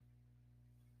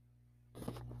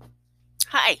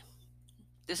Hi,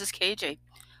 this is KJ.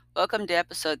 Welcome to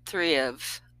episode 3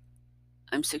 of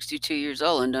I'm 62 years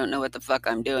old and don't know what the fuck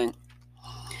I'm doing.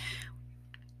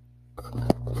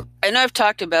 I know I've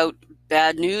talked about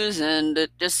bad news, and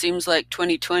it just seems like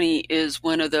 2020 is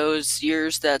one of those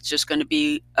years that's just going to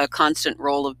be a constant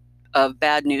roll of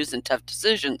bad news and tough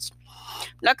decisions. I'm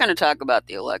not going to talk about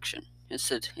the election. It's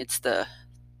the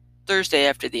Thursday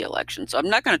after the election. So I'm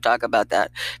not going to talk about that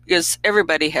because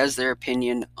everybody has their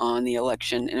opinion on the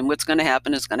election, and what's going to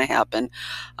happen is going to happen.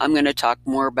 I'm going to talk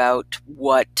more about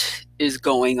what is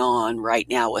going on right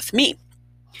now with me.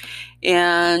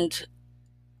 And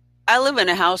I live in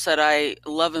a house that I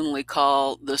lovingly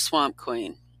call the Swamp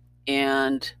Queen,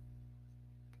 and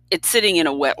it's sitting in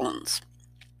a wetlands.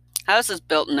 House was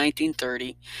built in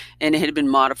 1930, and it had been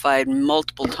modified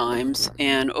multiple times,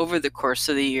 and over the course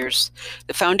of the years,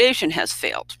 the foundation has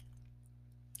failed.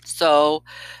 So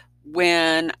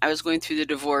when I was going through the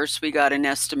divorce, we got an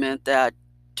estimate that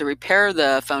to repair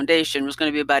the foundation was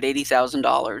going to be about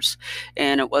 $80,000,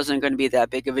 and it wasn't going to be that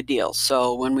big of a deal.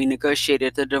 So when we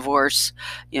negotiated the divorce,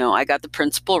 I got the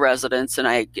principal residence, and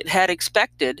I had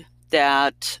expected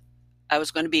that I was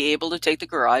going to be able to take the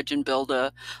garage and build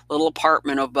a little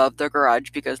apartment above the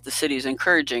garage because the city is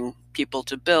encouraging people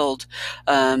to build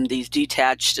these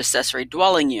detached accessory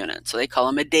dwelling units. So they call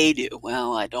them a daydo.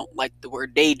 Well, I don't like the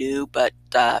word daydo, but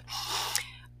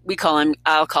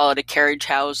I'll call it a carriage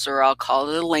house, or I'll call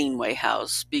it a laneway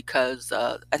house because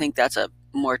I think that's a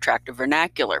more attractive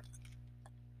vernacular.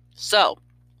 So,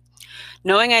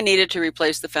 knowing I needed to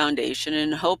replace the foundation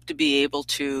and hope to be able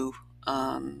to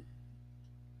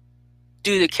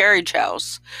do the carriage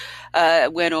house, I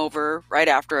went over right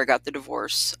after I got the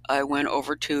divorce. I went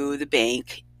over to the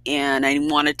bank and I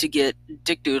wanted to get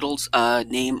Dick Doodle's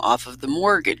name off of the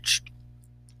mortgage.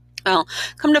 Well,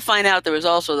 come to find out, there was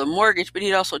also the mortgage, but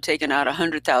he'd also taken out a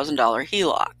 $100,000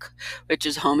 HELOC, which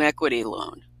is home equity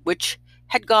loan, which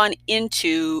had gone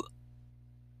into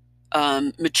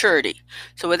maturity.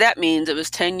 So what that means, it was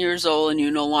 10 years old and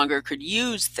you no longer could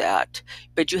use that,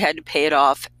 but you had to pay it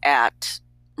off at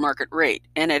market rate,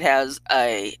 and it has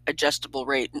a adjustable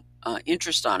rate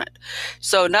interest on it.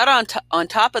 So not on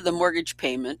top of the mortgage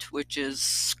payment, which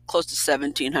is close to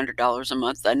 $1,700 a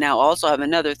month, I now also have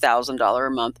another $1,000 a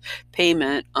month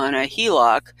payment on a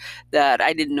HELOC that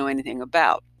I didn't know anything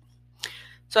about.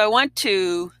 So I went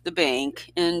to the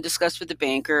bank and discussed with the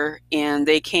banker, and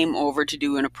they came over to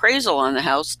do an appraisal on the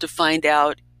house to find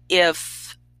out if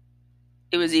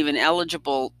it was even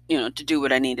eligible, to do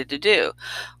what I needed to do.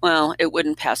 Well, it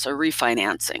wouldn't pass a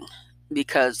refinancing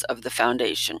because of the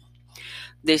foundation.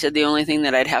 They said the only thing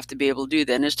that I'd have to be able to do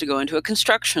then is to go into a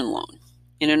construction loan.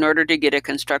 And in order to get a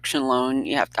construction loan,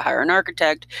 you have to hire an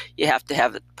architect, you have to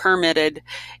have it permitted,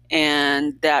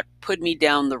 and that put me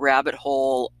down the rabbit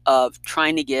hole of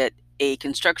trying to get a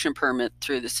construction permit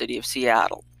through the city of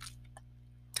Seattle.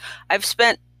 I've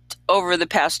spent over the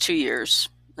past 2 years,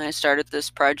 I started this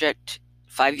project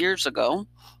 5 years ago,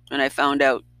 and I found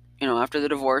out, after the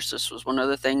divorce, this was one of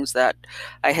the things that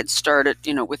I had started,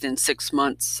 within 6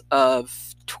 months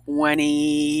of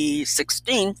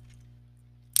 2016,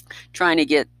 trying to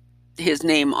get his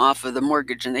name off of the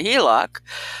mortgage and the HELOC,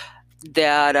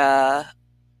 that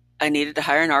I needed to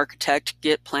hire an architect,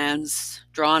 get plans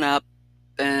drawn up,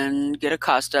 and get a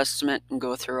cost estimate and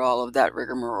go through all of that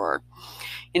rigmarole.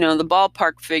 The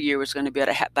ballpark figure was going to be at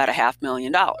about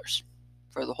 $500,000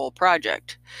 for the whole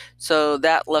project. So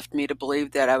that left me to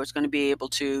believe that I was going to be able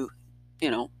to,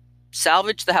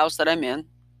 salvage the house that I'm in,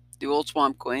 the old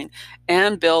Swamp Queen,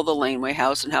 and build the laneway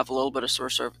house and have a little bit of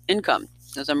source of income.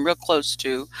 Because I'm real close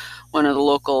to one of the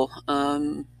local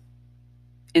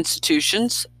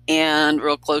institutions and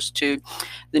real close to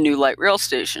the new light rail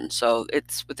station. So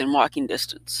it's within walking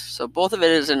distance. So both of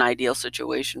it is an ideal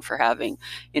situation for having,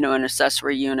 an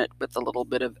accessory unit with a little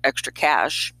bit of extra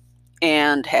cash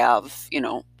and have,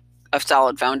 a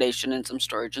solid foundation and some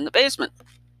storage in the basement.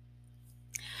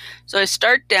 So I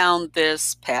start down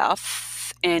this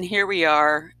path, and here we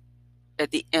are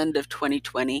at the end of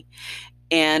 2020.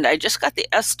 And I just got the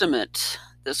estimate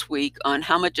this week on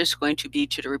how much it's going to be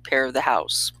to repair the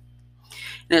house.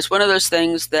 And it's one of those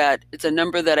things that it's a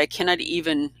number that I cannot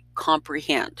even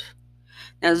comprehend.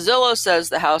 Now, Zillow says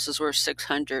the house is worth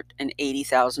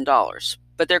 $680,000,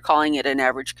 but they're calling it an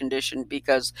average condition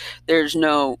because there's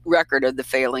no record of the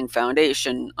failing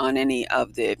foundation on any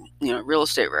of the real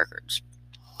estate records.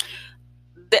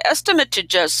 The estimate to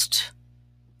just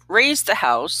raise the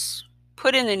house,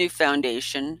 put in the new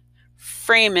foundation,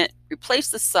 frame it, replace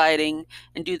the siding,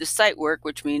 and do the site work,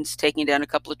 which means taking down a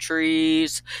couple of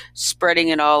trees, spreading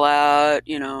it all out,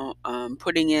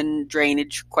 putting in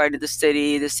drainage required to the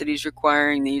city. The city's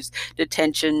requiring these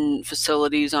detention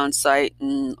facilities on site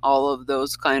and all of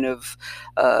those kind of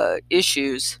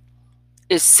issues,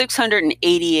 is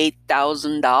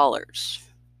 $688,000.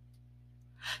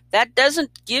 That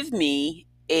doesn't give me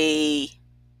a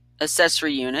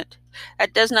accessory unit.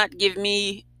 That does not give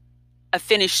me a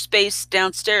finished space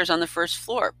downstairs on the first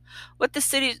floor. What the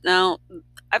city, now,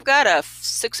 I've got a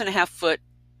 6.5 foot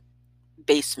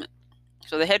basement.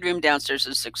 So the headroom downstairs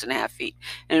is 6.5 feet.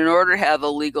 And in order to have a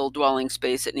legal dwelling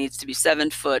space, it needs to be 7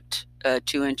 foot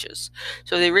 2 inches.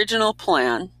 So the original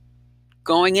plan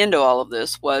going into all of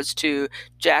this was to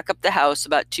jack up the house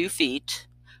about 2 feet,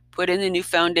 put in the new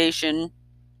foundation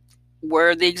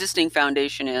where the existing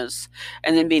foundation is,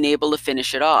 and then being able to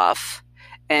finish it off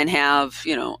and have,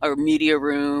 a media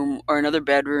room or another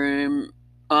bedroom,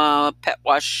 pet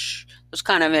wash, those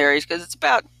kind of areas, because it's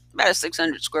about a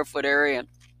 600 square foot area.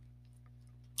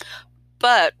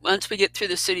 But once we get through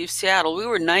the city of Seattle, we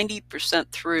were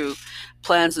 90% through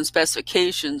plans and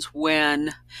specifications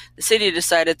when the city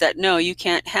decided that no, you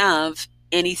can't have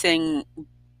anything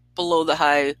below the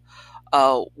high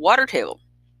water table.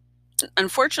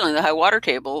 Unfortunately, the high water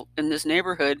table in this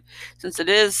neighborhood, since it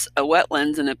is a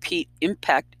wetlands and a peat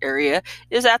impact area,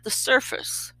 is at the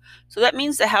surface. So that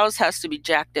means the house has to be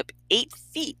jacked up 8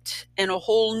 feet and a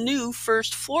whole new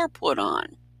first floor put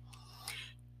on.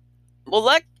 Well,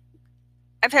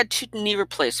 I've had 2 knee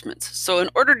replacements. So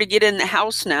in order to get in the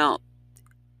house now,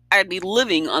 I'd be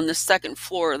living on the second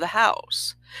floor of the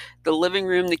house. The living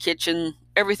room, the kitchen,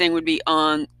 everything would be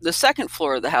on the second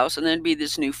floor of the house, and then it'd be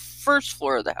this new first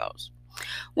floor of the house.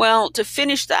 Well, to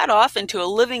finish that off into a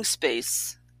living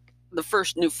space, the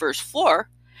new first floor,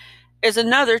 is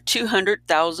another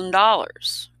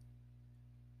 $200,000.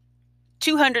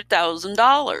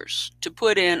 $200,000 to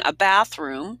put in a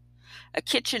bathroom, a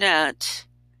kitchenette,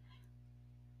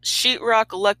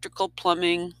 sheetrock, electrical,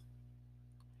 plumbing,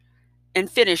 and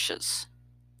finishes.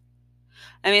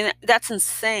 I mean, that's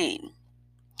insane.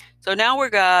 So now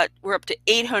we're up to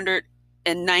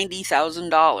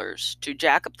 $890,000 to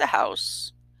jack up the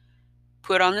house,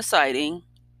 put on the siding,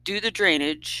 do the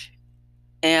drainage,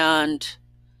 and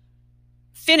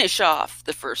finish off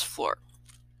the first floor.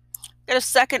 Got a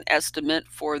second estimate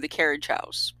for the carriage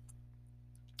house.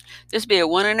 This would be a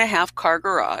 1.5 car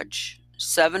garage,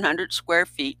 700 square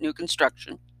feet, new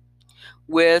construction,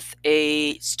 with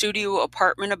a studio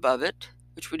apartment above it,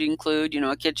 which would include,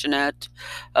 a kitchenette,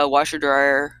 a washer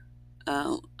dryer,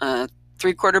 a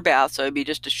 3/4 bath, so it'd be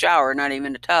just a shower, not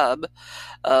even a tub,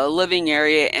 a living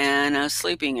area, and a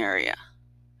sleeping area.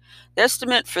 The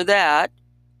estimate for that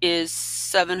is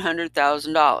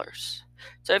 $700,000.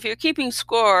 So if you're keeping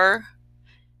score,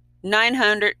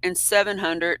 900 and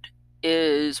 700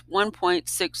 is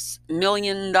 $1.6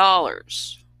 million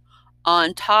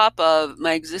on top of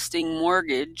my existing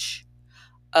mortgage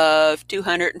of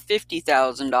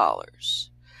 $250,000.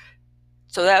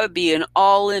 So that would be an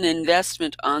all-in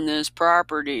investment on this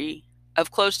property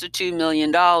of close to $2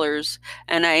 million,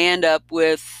 and I end up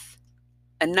with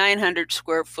a 900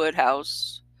 square foot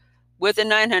house with a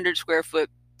 900 square foot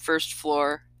first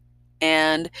floor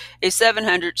and a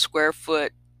 700 square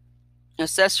foot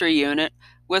accessory unit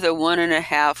with a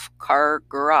 1.5 car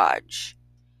garage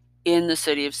in the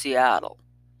city of Seattle.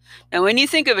 Now, when you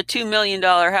think of a $2 million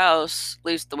house, at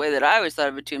least the way that I always thought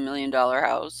of a $2 million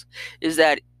house, is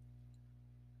that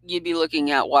you'd be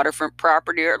looking at waterfront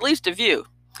property, or at least a view.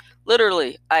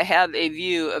 Literally, I have a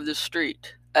view of the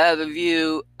street. I have a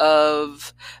view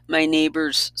of my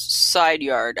neighbor's side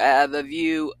yard. I have a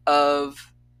view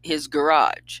of his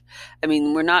garage. I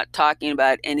mean, we're not talking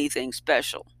about anything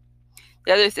special.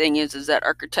 The other thing is that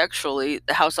architecturally,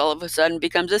 the house all of a sudden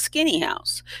becomes a skinny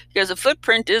house because the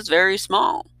footprint is very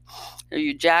small.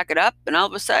 You jack it up, and all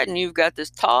of a sudden, you've got this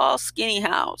tall, skinny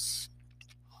house.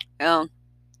 Well,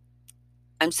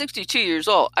 I'm 62 years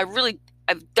old. I've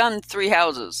done 3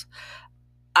 houses.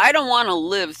 I don't want to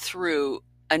live through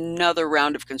another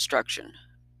round of construction.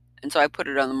 And so I put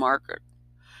it on the market.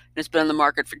 And it's been on the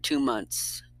market for 2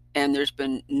 months, and there's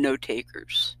been no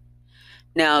takers.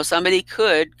 Now, somebody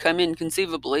could come in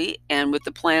conceivably, and with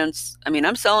the plans,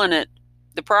 I'm selling it,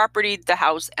 the property, the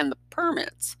house, and the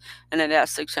permits, and it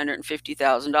asks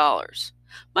 $650,000.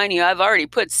 Mind you, I've already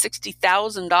put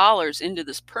 $60,000 into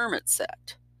this permit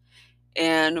set.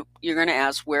 And you're going to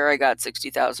ask where I got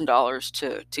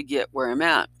 $60,000 to get where I'm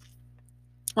at.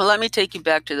 Well, let me take you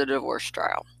back to the divorce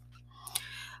trial.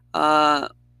 As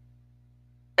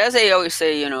as they always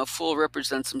say, a fool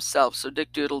represents himself. So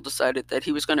Dick Doodle decided that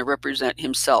he was going to represent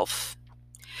himself.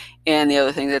 And the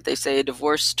other thing that they say,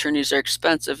 divorce attorneys are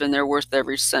expensive and they're worth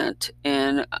every cent.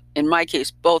 And in my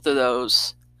case, both of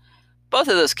those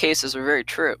cases were very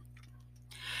true.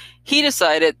 He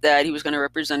decided that he was going to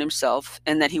represent himself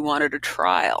and that he wanted a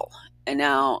trial. And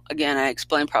now, again, I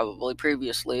explained probably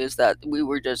previously, is that we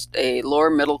were just a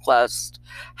lower middle class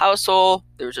household.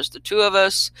 There was just the two of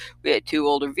us. We had 2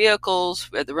 older vehicles.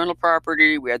 We had the rental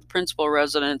property. We had the principal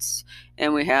residence.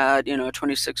 And we had, a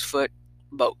 26-foot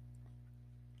boat.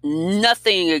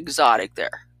 Nothing exotic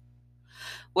there.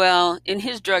 Well, in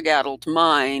his drug-addled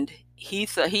mind, he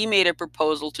made a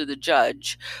proposal to the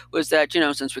judge, was that,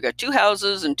 since we got 2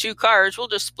 houses and 2 cars, we'll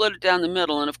just split it down the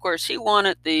middle. And of course, he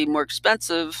wanted the more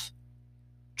expensive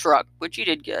truck, which he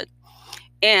did get,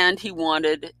 and he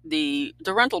wanted the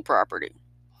rental property.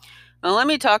 Now, let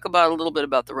me talk about a little bit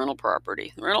about the rental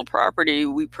property. The rental property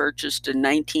we purchased in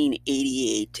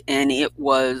 1988, and it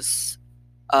was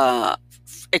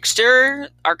exterior,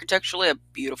 architecturally, a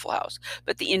beautiful house,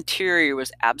 but the interior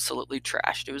was absolutely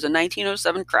trashed. It was a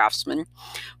 1907 Craftsman.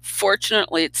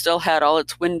 Fortunately, it still had all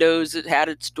its windows, it had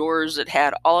its doors, it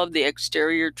had all of the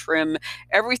exterior trim.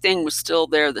 Everything was still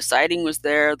there. The siding was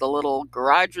there, the little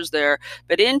garage was there,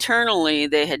 but internally,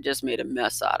 they had just made a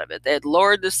mess out of it. They had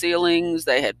lowered the ceilings,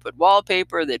 they had put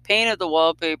wallpaper, they painted the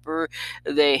wallpaper,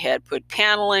 they had put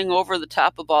paneling over the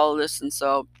top of all of this. And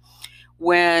so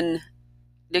when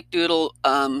Dick Doodle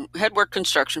had worked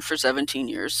construction for 17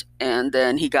 years, and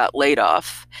then he got laid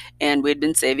off, and we'd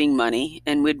been saving money,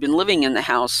 and we'd been living in the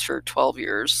house for 12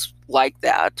 years like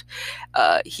that.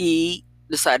 He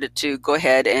decided to go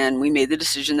ahead, and we made the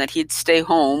decision that he'd stay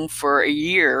home for a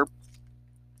year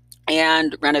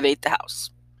and renovate the house.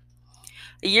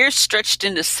 A year stretched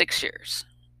into 6 years.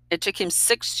 It took him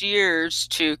 6 years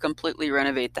to completely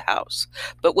renovate the house.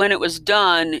 But when it was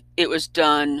done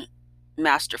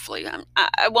masterfully.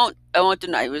 I won't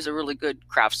deny he was a really good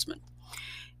craftsman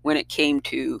when it came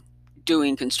to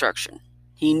doing construction.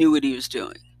 He knew what he was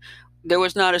doing. There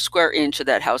was not a square inch of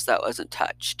that house that wasn't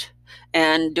touched.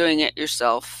 And doing it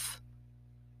yourself,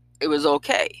 it was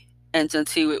okay. And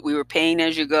since we were paying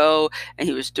as you go, and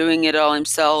he was doing it all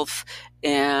himself,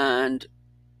 and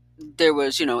there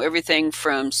was, everything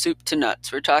from soup to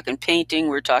nuts. We're talking painting,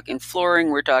 we're talking flooring,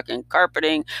 we're talking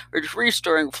carpeting, we're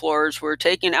restoring floors, we're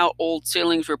taking out old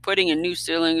ceilings, we're putting in new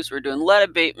ceilings, we're doing lead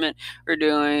abatement, we're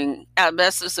doing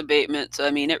asbestos abatement. So,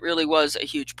 it really was a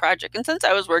huge project. And since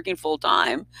I was working full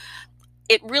time,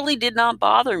 it really did not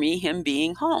bother me him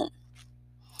being home.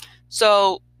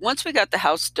 So once we got the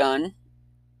house done,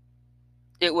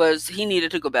 he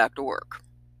needed to go back to work.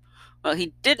 Well,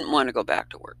 he didn't want to go back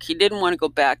to work. He didn't want to go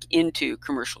back into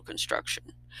commercial construction.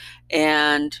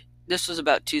 And this was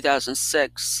about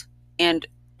 2006. And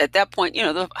at that point,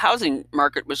 the housing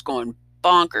market was going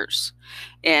bonkers.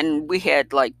 And we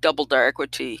had like doubled our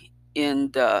equity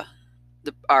in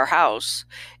our house.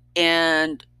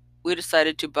 And we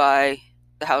decided to buy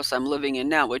the house I'm living in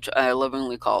now, which I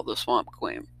lovingly call the Swamp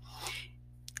Queen.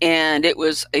 And it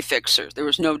was a fixer. There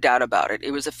was no doubt about it.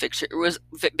 It was a fixer. It was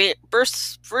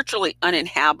virtually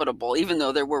uninhabitable, even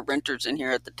though there were renters in here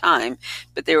at the time,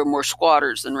 but they were more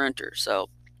squatters than renters. So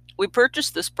we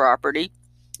purchased this property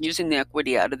using the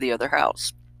equity out of the other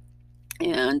house.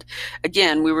 And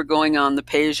again, we were going on the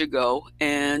pay-as-you-go,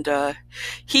 and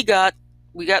we got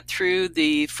through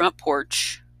the front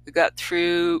porch. We got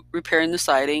through repairing the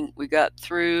siding. We got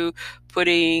through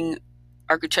putting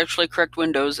architecturally correct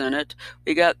windows in it.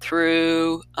 We got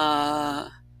through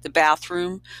the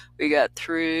bathroom. We got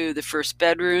through the first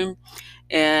bedroom,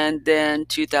 and then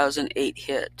 2008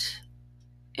 hit.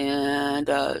 And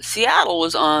Seattle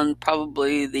was on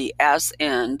probably the ass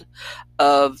end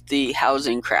of the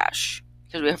housing crash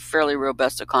because we have a fairly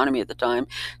robust economy at the time.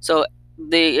 So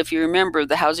if you remember,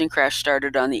 the housing crash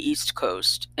started on the East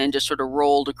Coast and just sort of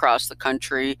rolled across the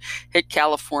country, hit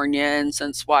California, and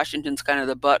since Washington's kind of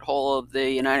the butthole of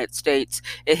the United States,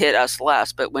 it hit us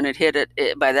last. But when it hit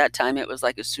it by that time, it was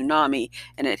like a tsunami,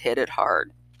 and it hit it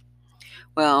hard.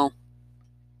 Well,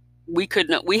 we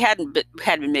hadn't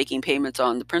been making payments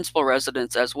on the principal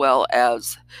residence as well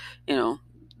as,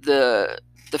 the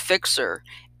fixer,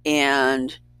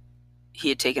 and he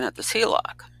had taken out the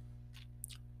HELOC.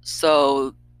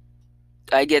 So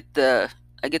I get the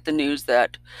news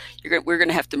that we're going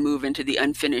to have to move into the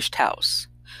unfinished house.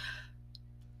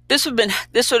 This would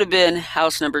have been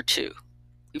house number 2.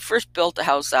 We first built a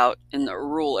house out in the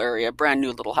rural area, a brand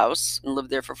new little house, and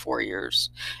lived there for 4 years.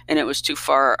 And it was too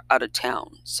far out of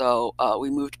town. So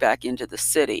we moved back into the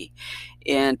city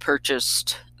and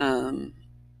purchased the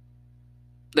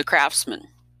Craftsman.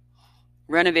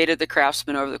 renovated the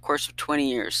Craftsman over the course of 20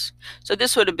 years. So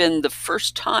this would have been the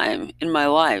first time in my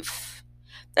life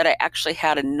that I actually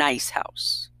had a nice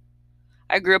house.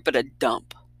 I grew up at a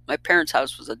dump. My parents'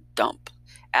 house was a dump.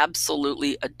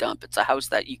 Absolutely a dump. It's a house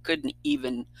that you couldn't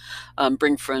even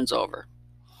bring friends over.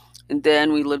 And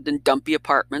then we lived in dumpy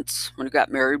apartments. When we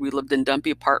got married, we lived in dumpy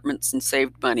apartments and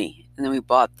saved money. And then we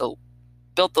built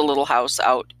the little house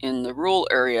out in the rural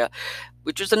area,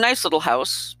 which was a nice little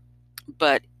house,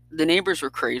 but the neighbors were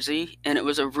crazy, and it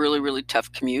was a really, really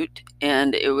tough commute,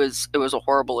 and it was a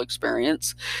horrible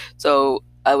experience. So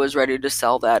I was ready to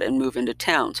sell that and move into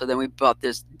town. So then we bought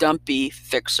this dumpy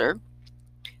fixer,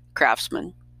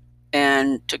 Craftsman,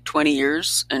 and took 20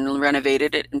 years and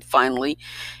renovated it, and finally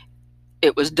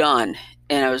it was done.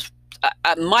 And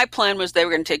my plan was they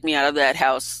were going to take me out of that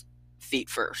house feet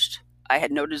first. I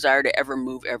had no desire to ever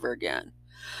move ever again.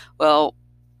 Well,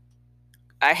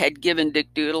 I had given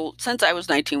Dick Doodle, since I was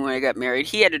 19 when I got married,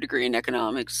 he had a degree in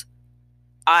economics.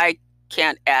 I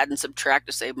can't add and subtract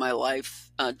to save my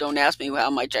life. Don't ask me how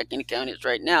my checking account is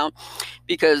right now,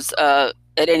 because at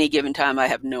any given time I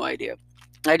have no idea.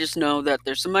 I just know that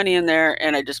there's some money in there,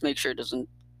 and I just make sure it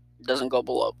doesn't go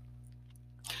below.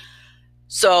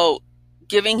 So,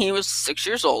 given he was 6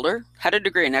 years older, had a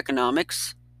degree in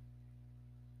economics,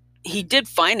 he did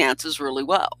finances really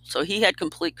well. So he had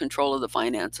complete control of the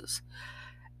finances.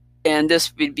 And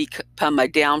this would become my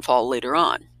downfall later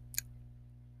on.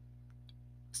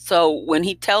 So when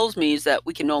he tells me is that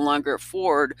we can no longer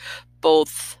afford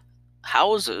both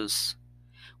houses,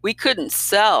 we couldn't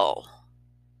sell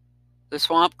the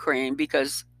Swamp Crane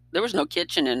because there was no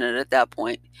kitchen in it at that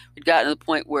point. We'd gotten to the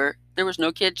point where there was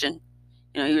no kitchen.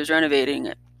 He was renovating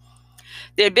it.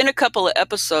 There had been a couple of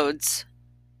episodes.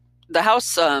 The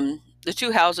house, the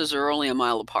two houses are only a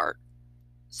mile apart.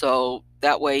 So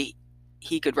that way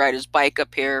he could ride his bike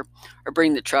up here or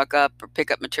bring the truck up or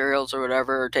pick up materials or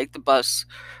whatever, or take the bus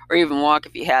or even walk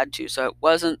if he had to. So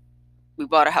we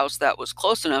bought a house that was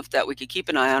close enough that we could keep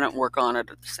an eye on it and work on it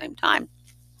at the same time.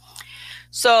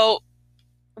 So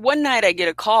one night I get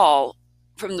a call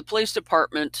from the police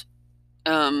department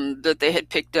that they had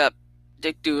picked up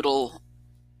Dick Doodle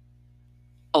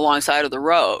alongside of the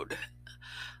road.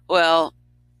 Well,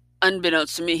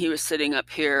 unbeknownst to me, he was sitting up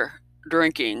here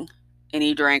drinking, and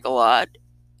he drank a lot.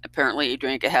 Apparently, he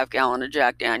drank a half-gallon of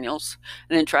Jack Daniels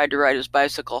and then tried to ride his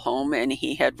bicycle home, and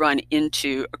he had run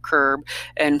into a curb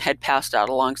and had passed out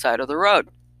alongside of the road.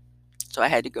 So I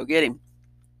had to go get him.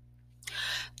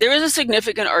 There was a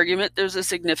significant argument. There was a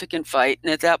significant fight,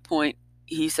 and at that point,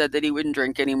 he said that he wouldn't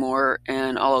drink anymore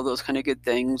and all of those kind of good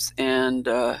things. And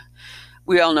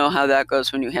we all know how that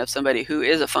goes when you have somebody who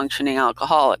is a functioning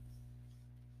alcoholic.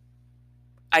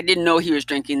 I didn't know he was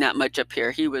drinking that much up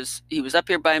here. He was up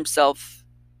here by himself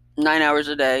 9 hours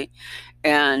a day,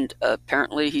 and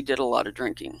apparently he did a lot of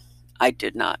drinking. I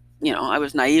did not. I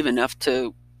was naive enough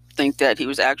to think that he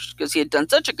was actually, because he had done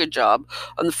such a good job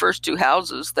on the first two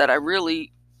houses that I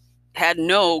really had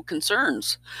no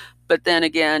concerns. But then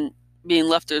again, being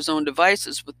left to his own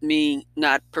devices with me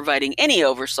not providing any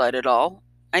oversight at all,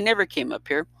 I never came up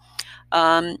here.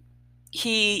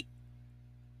 He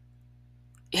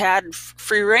had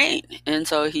free reign, and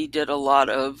so he did a lot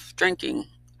of drinking.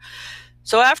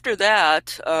 So after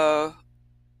that, I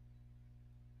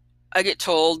get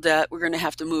told that we're going to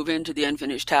have to move into the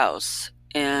unfinished house,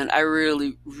 and I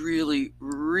really, really,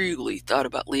 really thought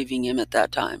about leaving him at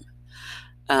that time.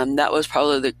 That was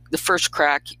probably the first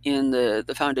crack in the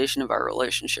foundation of our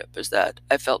relationship, is that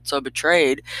I felt so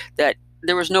betrayed that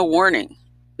there was no warning.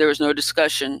 There was no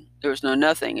discussion. There was no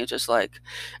nothing. It's just like,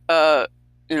 we're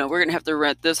going to have to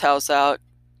rent this house out,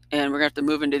 and we're going to have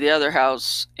to move into the other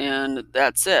house, and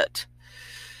that's it.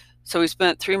 So we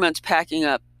spent 3 months packing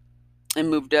up and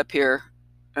moved up here.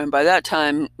 And by that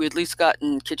time, we at least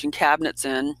gotten kitchen cabinets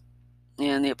in,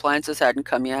 and the appliances hadn't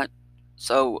come yet.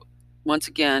 So once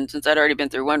again, since I'd already been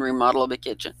through one remodel of a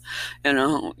kitchen,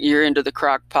 you're into the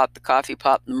crock pot, the coffee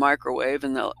pot, and the microwave,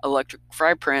 and the electric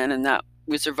fry pan, and that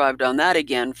we survived on that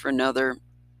again for another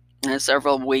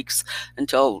several weeks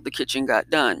until the kitchen got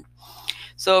done.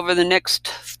 So over the next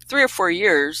 3 or 4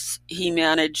 years, he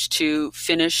managed to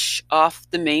finish off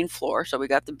the main floor. So we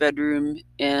got the bedroom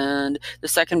and the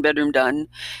second bedroom done,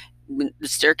 the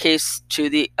staircase to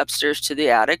the upstairs to the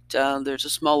attic. There's a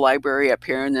small library up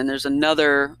here, and then there's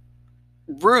another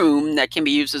room that can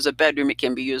be used as a bedroom. It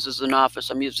can be used as an office.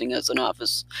 I'm using it as an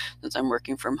office since I'm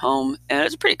working from home, and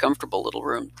it's a pretty comfortable little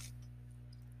room.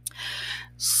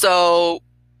 So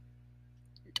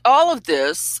all of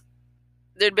this,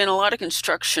 there'd been a lot of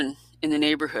construction in the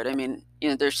neighborhood.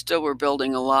 There still were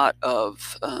building a lot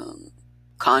of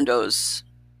condos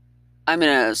I'm in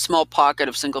a small pocket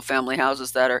of single-family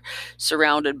houses that are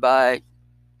surrounded by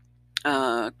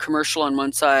commercial on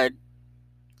one side,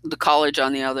 the college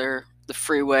on the other, the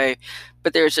freeway,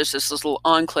 but there's just this little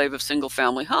enclave of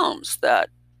single-family homes that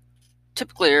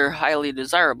typically are highly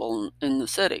desirable in the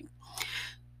city.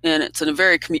 And it's in a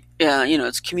very,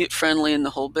 it's commute friendly and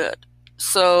the whole bit.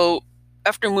 So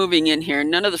after moving in here,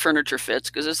 none of the furniture fits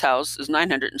because this house is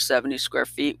 970 square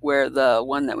feet, where the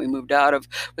one that we moved out of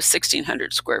was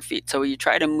 1,600 square feet. So you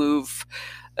try to move,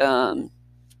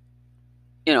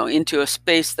 into a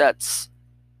space that's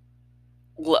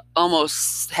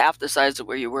almost half the size of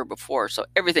where you were before. So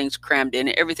everything's crammed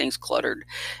in, everything's cluttered.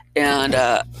 And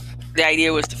the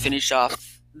idea was to finish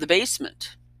off the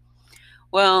basement.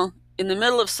 Well, in the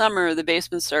middle of summer, the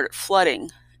basement started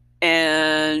flooding,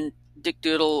 and Dick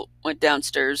Doodle went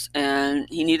downstairs and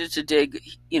he needed to dig,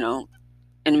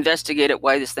 and investigate it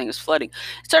why this thing is flooding.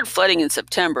 It started flooding in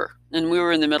September, and we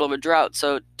were in the middle of a drought.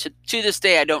 So to this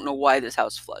day, I don't know why this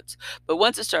house floods. But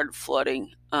once it started flooding,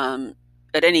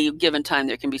 at any given time,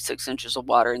 there can be 6 inches of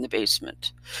water in the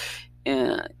basement.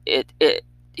 And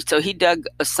so he dug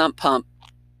a sump pump,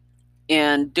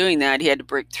 and doing that, he had to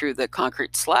break through the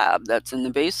concrete slab that's in the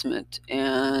basement,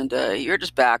 and he hurt his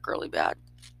back really bad.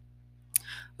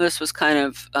 This was kind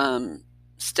of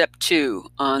step 2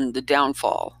 on the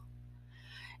downfall.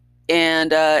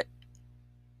 And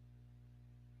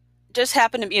just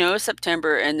happened to, it was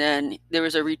September, and then there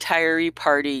was a retiree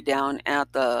party down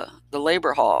at the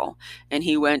labor hall, and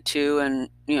he went to, and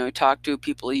talked to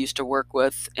people he used to work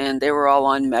with, and they were all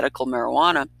on medical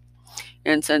marijuana.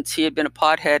 And since he had been a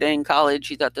pothead in college,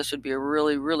 he thought this would be a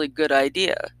really, really good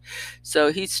idea.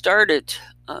 So he started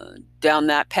down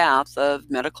that path of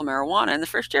medical marijuana, and the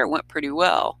first year it went pretty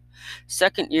well.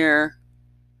 Second year,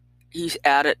 he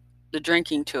added the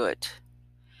drinking to it,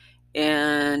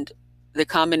 and the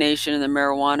combination of the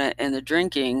marijuana and the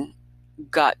drinking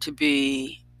got to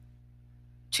be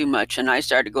too much, and I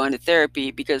started going to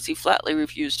therapy because he flatly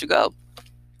refused to go.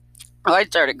 Well, I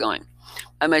started going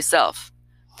by myself.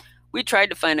 We tried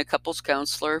to find a couples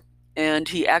counselor, and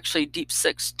he actually deep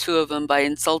sixed 2 of them by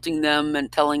insulting them and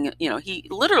telling, he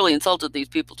literally insulted these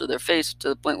people to their face to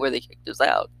the point where they kicked us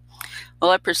out.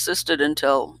 Well, I persisted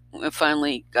until I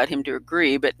finally got him to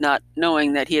agree, but not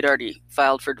knowing that he had already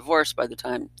filed for divorce by the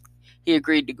time he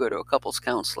agreed to go to a couples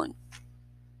counseling.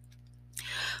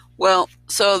 Well,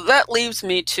 so that leaves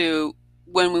me to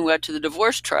when we went to the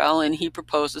divorce trial, and he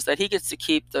proposes that he gets to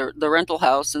keep the rental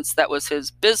house since that was his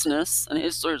business and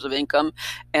his source of income,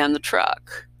 and the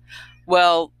truck.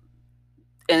 Well,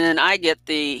 and then I get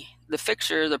the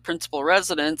fixture, the principal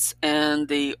residence, and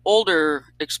the older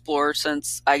Explorer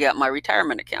since I got my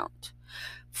retirement account.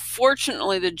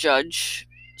 Fortunately, the judge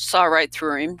saw right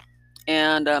through him,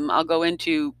 and I'll go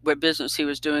into what business he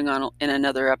was doing in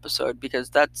another episode, because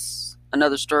that's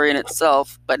another story in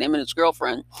itself, but him and his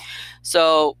girlfriend.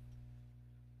 So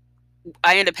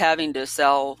I end up having to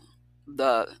sell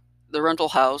the rental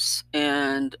house,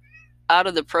 and out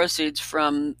of the proceeds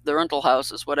from the rental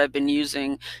house is what I've been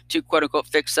using to quote unquote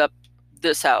fix up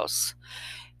this house.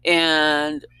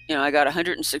 And I got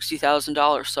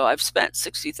 $160,000, so I've spent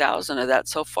 $60,000 of that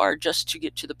so far just to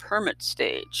get to the permit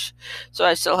stage. So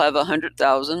I still have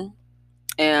 $100,000,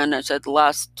 and I said the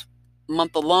last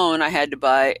month alone I had to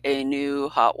buy a new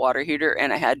hot water heater,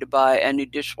 and I had to buy a new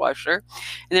dishwasher,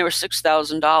 and they were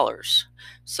 $6,000.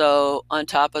 So on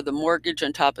top of the mortgage,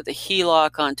 on top of the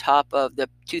HELOC, on top of the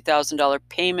 $2,000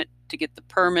 payment to get the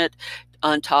permit,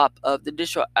 on top of the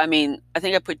dishwasher, I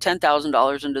think I put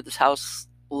 $10,000 into this house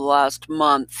last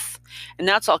month, and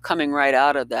that's all coming right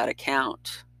out of that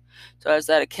account. So as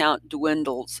that account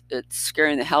dwindles, it's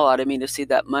scaring the hell out of me to see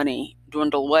that money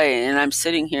dwindle away, and I'm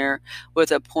sitting here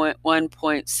with a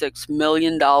 $1.6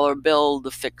 million bill to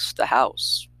fix the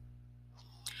house.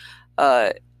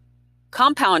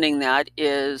 Compounding that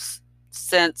is,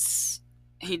 since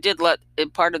he did let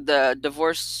part of the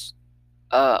divorce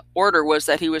order was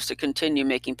that he was to continue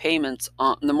making payments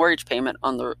on the mortgage payment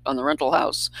on the rental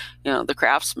house, the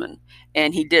Craftsman,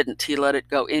 and he didn't. He let it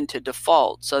go into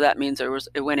default. So that means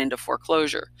it went into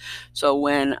foreclosure. So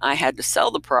when I had to sell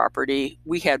the property,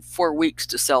 we had 4 weeks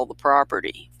to sell the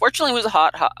property. Fortunately, it was a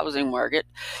hot housing market.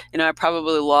 I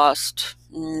probably lost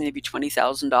maybe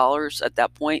 $20,000 at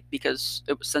that point because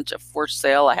it was such a forced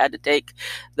sale. I had to take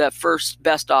the first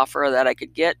best offer that I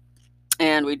could get,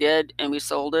 and we did, and we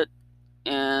sold it.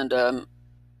 And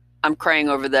I'm crying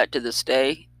over that to this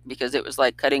day because it was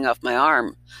like cutting off my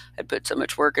arm. I put so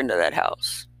much work into that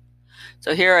house.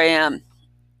 So here I am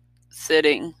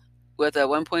sitting with a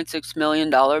 $1.6 million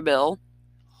bill.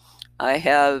 I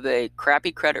have a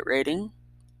crappy credit rating.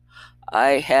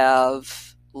 I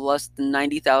have less than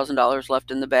 $90,000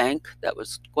 left in the bank that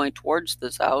was going towards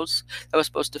this house that was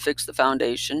supposed to fix the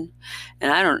foundation,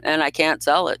 and I can't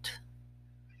sell it.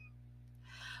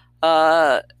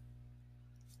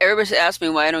 Everybody asked me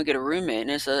why I don't get a roommate,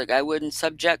 and I said, like, I wouldn't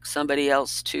subject somebody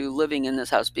else to living in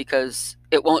this house because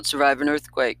it won't survive an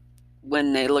earthquake.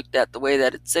 When they looked at the way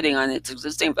that it's sitting on its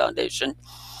existing foundation,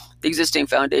 the existing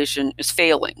foundation is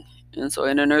failing, and so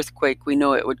in an earthquake, we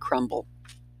know it would crumble.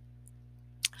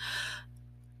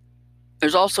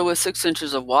 There's also with 6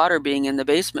 inches of water being in the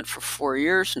basement for 4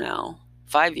 years now,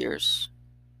 5 years,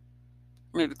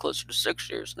 maybe closer to 6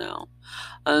 years now.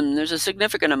 There's a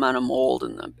significant amount of mold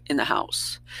in the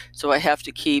house, so I have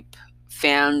to keep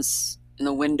fans in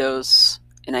the windows,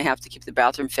 and I have to keep the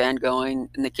bathroom fan going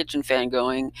and the kitchen fan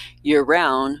going year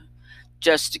round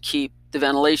just to keep the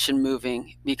ventilation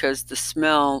moving, because the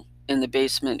smell in the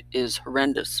basement is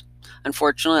horrendous.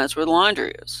 Unfortunately, that's where the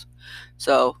laundry is.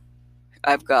 So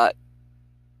I've got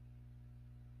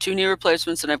 2 knee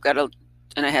replacements, and I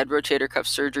had rotator cuff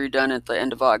surgery done at the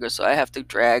end of August, so I have to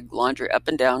drag laundry up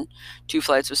and down 2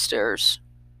 flights of stairs.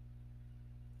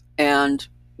 And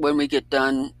when we get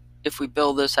done, if we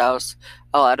build this house,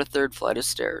 I'll add a 3rd flight of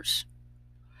stairs.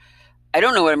 I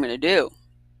don't know what I'm going to do.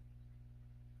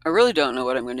 I really don't know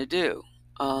what I'm going to do.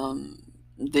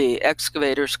 The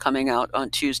excavator's coming out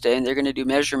on Tuesday, and they're going to do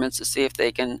measurements to see if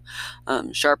they can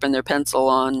sharpen their pencil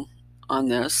on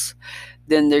this.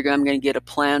 Then I'm going to get a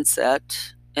plan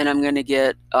set, and I'm going to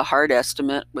get a hard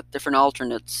estimate with different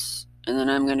alternates, and then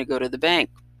I'm going to go to the bank.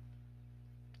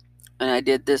 And I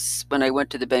did this when I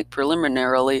went to the bank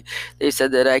preliminarily. They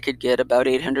said that I could get about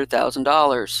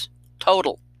 $800,000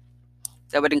 total.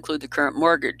 That would include the current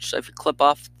mortgage. So if you clip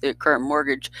off the current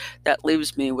mortgage, that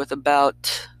leaves me with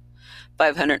about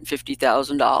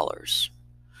 $550,000.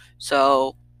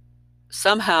 So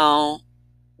somehow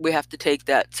we have to take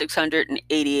that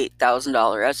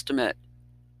 $688,000 estimate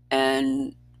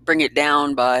and bring it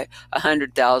down by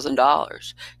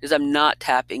 $100,000, because I'm not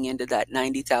tapping into that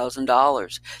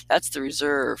 $90,000. That's the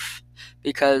reserve,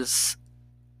 because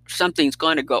something's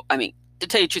going to go. I mean, to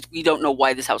tell you the truth, we don't know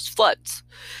why this house floods.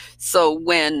 So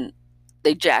when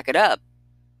they jack it up,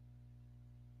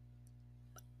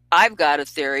 I've got a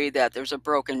theory that there's a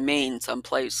broken main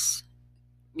someplace,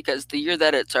 because the year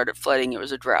that it started flooding, it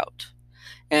was a drought,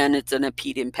 and it's in a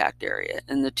peat impact area.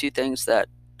 And the 2 things that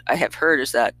I have heard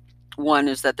is that one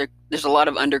is that there's a lot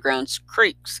of underground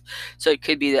creeks, so it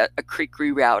could be that a creek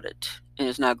rerouted and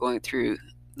is now going through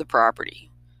the property.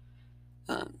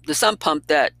 The sump pump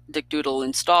that Dick Doodle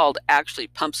installed actually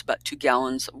pumps about 2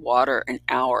 gallons of water an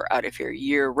hour out of here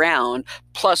year round,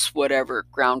 plus whatever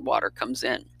groundwater comes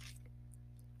in.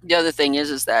 The other thing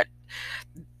is that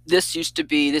this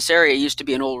area used to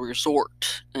be an old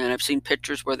resort, and I've seen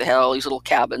pictures where they had all these little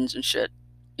cabins and shit,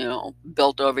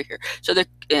 built over here.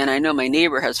 And I know my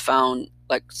neighbor has found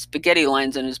like spaghetti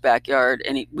lines in his backyard,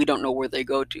 and we don't know where they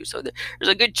go to. So there's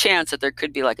a good chance that there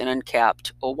could be like an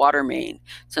uncapped water main,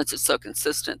 since it's so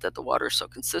consistent, that the water is so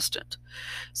consistent.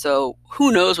 So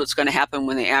who knows what's going to happen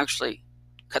when they actually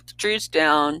cut the trees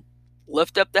down,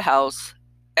 lift up the house,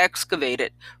 excavate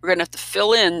it. We're going to have to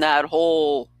fill in that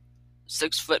whole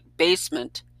 6-foot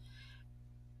basement,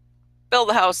 build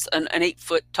the house an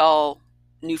 8-foot tall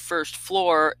new first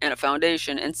floor and a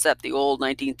foundation, and set the old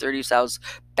 1930s house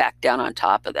back down on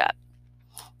top of that.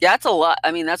 Yeah, that's a lot.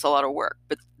 I mean, that's a lot of work,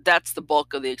 but that's the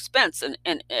bulk of the expense.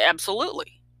 And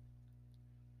absolutely.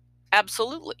 But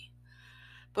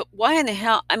why in the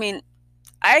hell? I mean,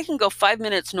 I can go 5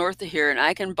 minutes north of here and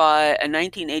I can buy a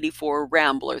 1984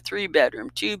 Rambler, 3-bedroom,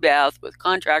 2-bath with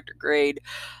contractor grade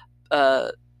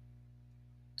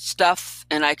stuff,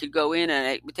 and I could go in and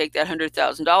I would take that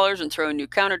 $100,000 and throw in new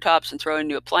countertops and throw in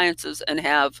new appliances and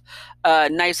have a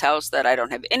nice house that I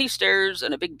don't have any stairs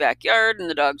and a big backyard and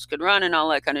the dogs could run and all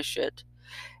that kind of shit.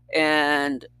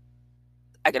 And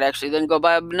I could actually then go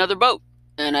buy another boat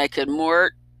and I could moor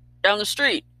it down the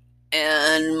street,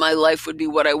 and my life would be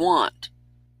what I want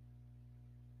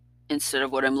instead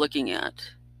of what I'm looking at.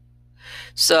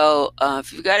 So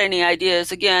if you've got any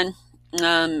ideas, again,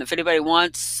 if anybody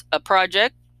wants a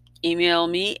project, email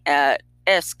me at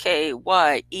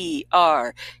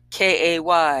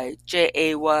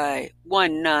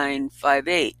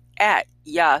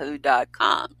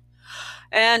skyeyjay1958@yahoo.com.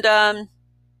 And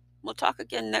we'll talk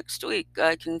again next week.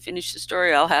 I can finish the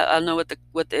story. I'll know what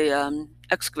the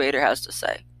excavator has to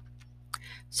say.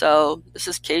 So this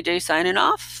is KJ signing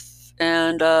off,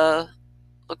 and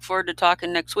look forward to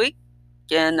talking next week.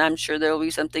 And I'm sure there will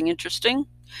be something interesting.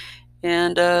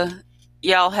 And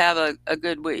y'all have a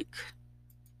good week.